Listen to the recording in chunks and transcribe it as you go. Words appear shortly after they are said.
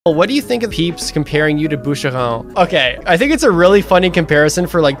What do you think of peeps comparing you to Boucheron? Okay, I think it's a really funny comparison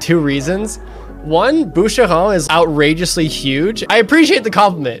for like 2 reasons. One, Boucheron is outrageously huge. I appreciate the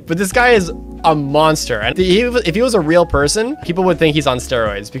compliment, but this guy is a monster. And if he was a real person, people would think he's on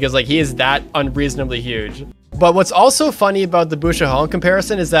steroids because like he is that unreasonably huge. But what's also funny about the Boucheron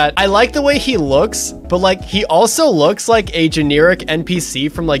comparison is that I like the way he looks, but like he also looks like a generic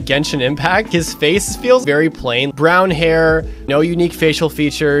NPC from like Genshin Impact. His face feels very plain. Brown hair, no unique facial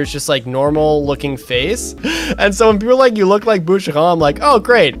features, just like normal looking face. And so when people are like, you look like Boucheron, I'm like, oh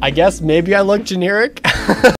great, I guess maybe I look generic.